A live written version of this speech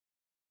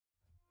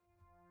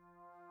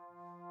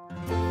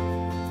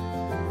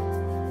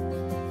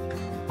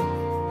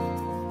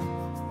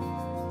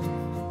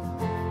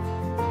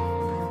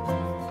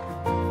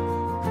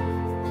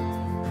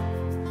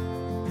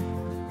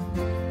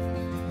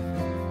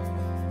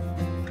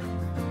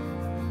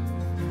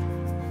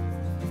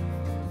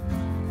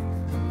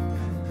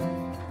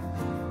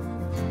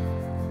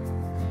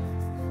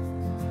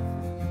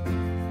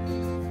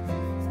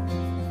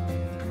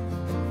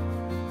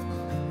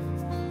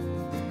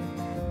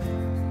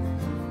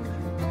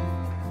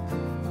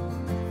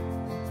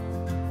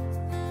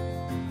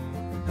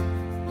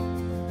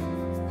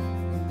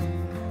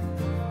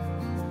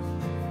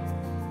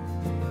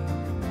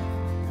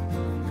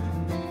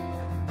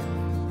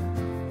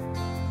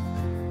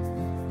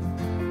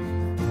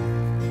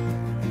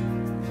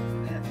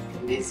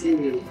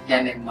ඉංග්‍රීසි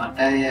කියන්නේ මට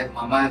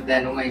මම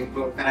දැනුම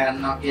ඉම්ප්‍රූව්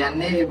කරගන්නවා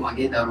කියන්නේ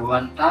මගේ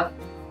දරුවන්ටත්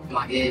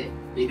මගේ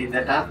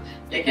බිරිඳටත්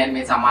ඒ කියන්නේ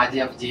මේ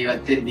සමාජයේ අපි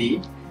ජීවත් වෙද්දී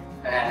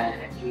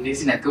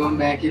ඉංග්‍රීසි නැතුවම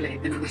බෑ කියලා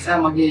හිතන නිසා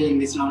මගේ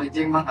ඉංග්‍රීසි knowledge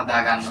එක මම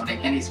හදා ගන්න ඕනේ. ඒ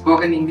කියන්නේ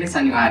ස්පෝකන් ඉංග්‍රීසි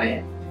අනිවාර්යයි.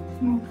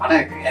 මට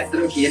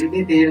ඇත්තටම කියන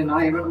දේ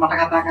තේරෙනවා ඒකට මට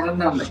කතා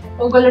කරන්න ඕනේ.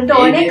 ඔයගොල්ලන්ට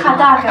ඕනේ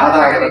කතා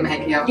කරන්න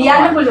හැකියාව.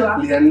 ලියන්න පුළුවන්.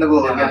 ලියන්න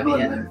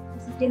පුළුවන්.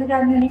 ඉගෙන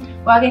ගන්නනේ.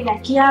 ඔයගේ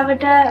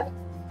හැකියාවට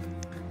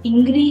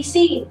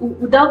ඉංග්‍රීසි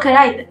උදව්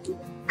කරයිද?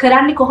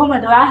 කරන්නේ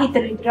කොහොමද? ඔයා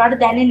හිතන විදිහට ඔයාට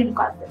දැනෙන්නේ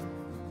මොකද්ද?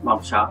 මම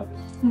ශාප.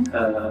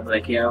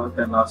 රැකියාව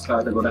කරන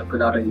අවස්ථාවද ගොඩක්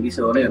වෙලාවට ඉංග්‍රීසි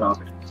ඕනේ වෙනවා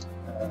අපිට.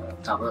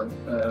 තව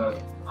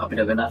අපිට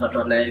වෙන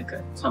රටවල එක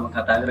සම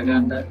කතා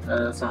කරගන්න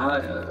සහ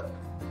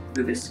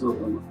විදේශ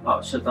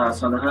අවශ්‍යතා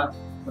සඳහා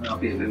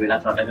අපි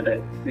වෙනත් රටකට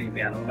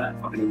යනවා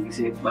අපිට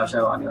ඉංග්‍රීසි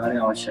භාෂාව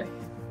අනිවාර්යයෙන් අවශ්‍යයි.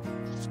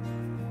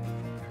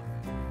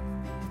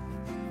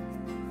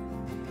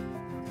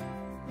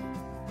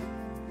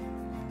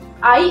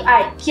 I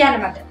කියන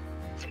මට.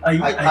 I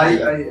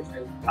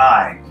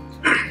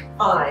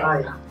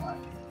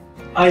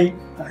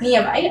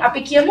නියමයි. අපි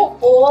කියමු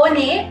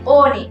ඕනේ.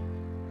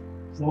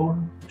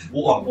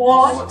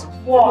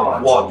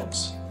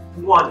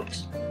 want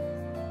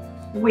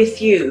with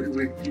you.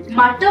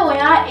 මට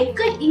ඔයා එක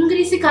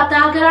ඉංග්‍රීසි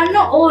කතා කරන්න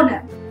ඕන.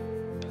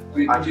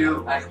 With you,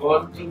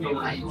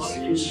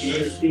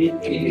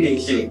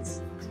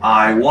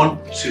 I want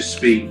to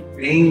speak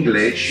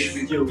English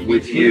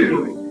with you.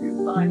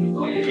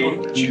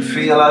 Do you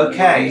feel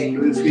okay?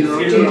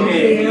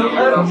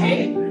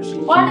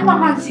 ඔයාට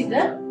මහන්සිද?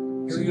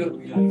 Do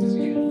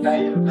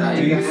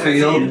you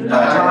feel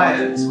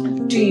tired?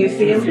 Do you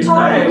feel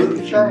tired?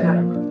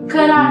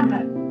 කරන්න.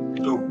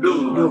 Do.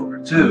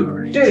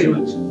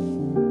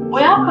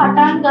 ඔයා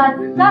පටන්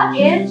ගත්තා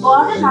ඒත්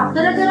ඔයාට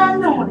නතර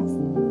කරන්න ඕනේ.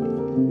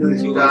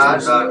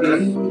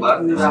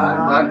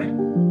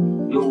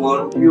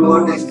 You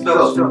want to stop.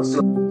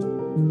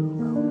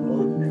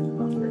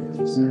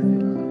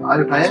 Are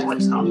you tired?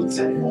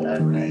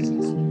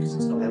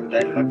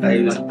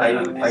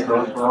 I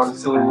don't want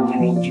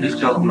to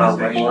stop now.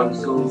 I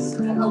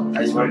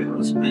want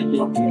to speak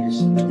English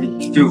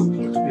with you.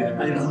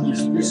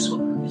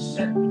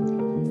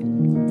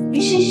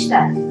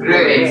 විශිෂ්ටයි.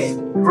 Great.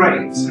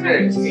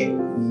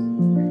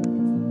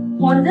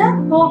 හොඳ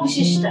හෝ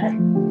විශිෂ්ටයි.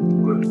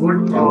 Good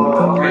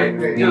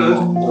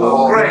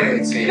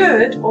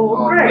or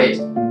great.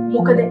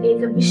 මොකද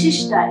ඒක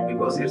විශිෂ්ටයි.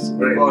 Because it's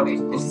great.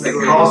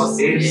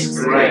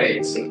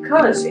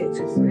 Because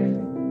it's great.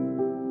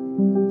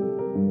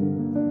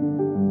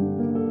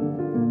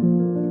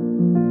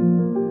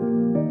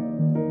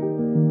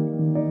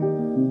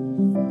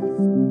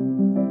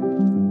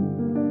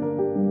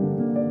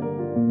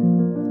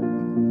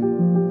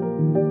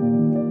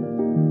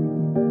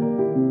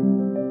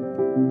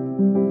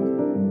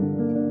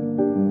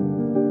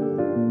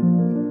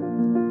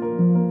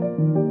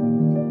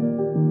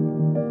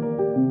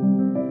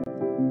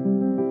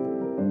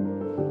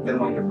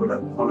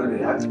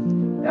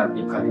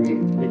 අපි කලින්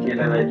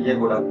එකේට වැඩිය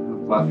ගොඩක්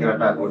වාක්‍ය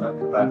රටා ගොඩක්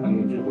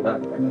ප්‍රාථමික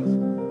ගොඩක්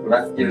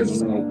කියලා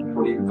දුන්නේ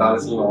පොඩි කාල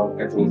සීමාවක්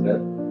ඇතුළත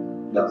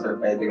දවසට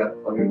පැය දෙකක්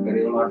වගේ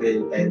කරේ මට ඒ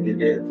පැය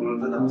දෙකේ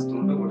තුනට දවස්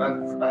තුනට ගොඩක්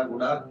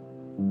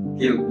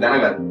කියලා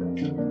දැනගත්තා.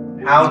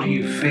 How do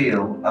you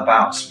feel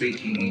about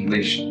speaking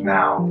English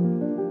now?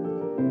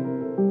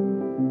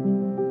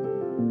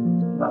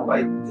 Now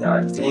I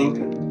think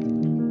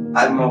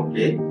I'm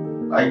okay.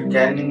 I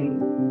can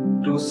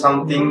do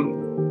something.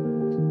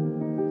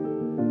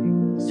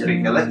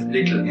 Speak a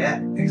little, yeah,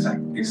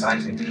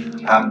 exciting.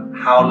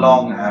 How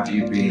long have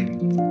you been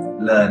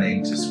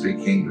learning to speak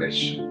English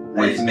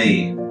with me?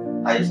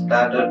 I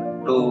started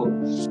to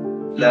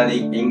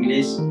learning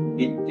English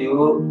with you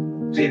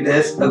 3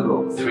 days ago.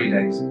 3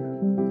 days ago.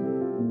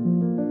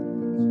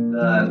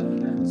 Learn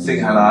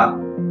Sinhala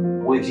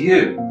with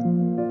you.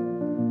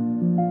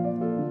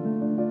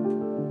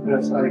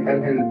 Yes, I can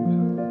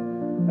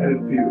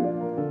help you.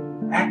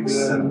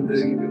 Excellent.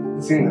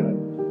 Sinhala.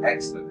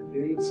 Excellent.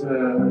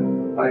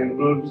 I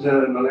improved the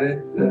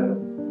knowledge.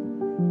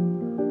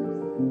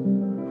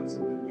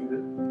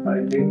 I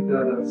think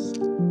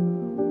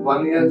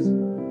 1 year.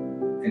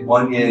 In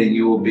 1 year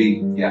you will be,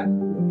 yeah.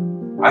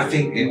 I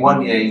think in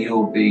 1 year you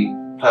will be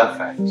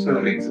perfect. So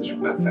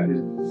perfect.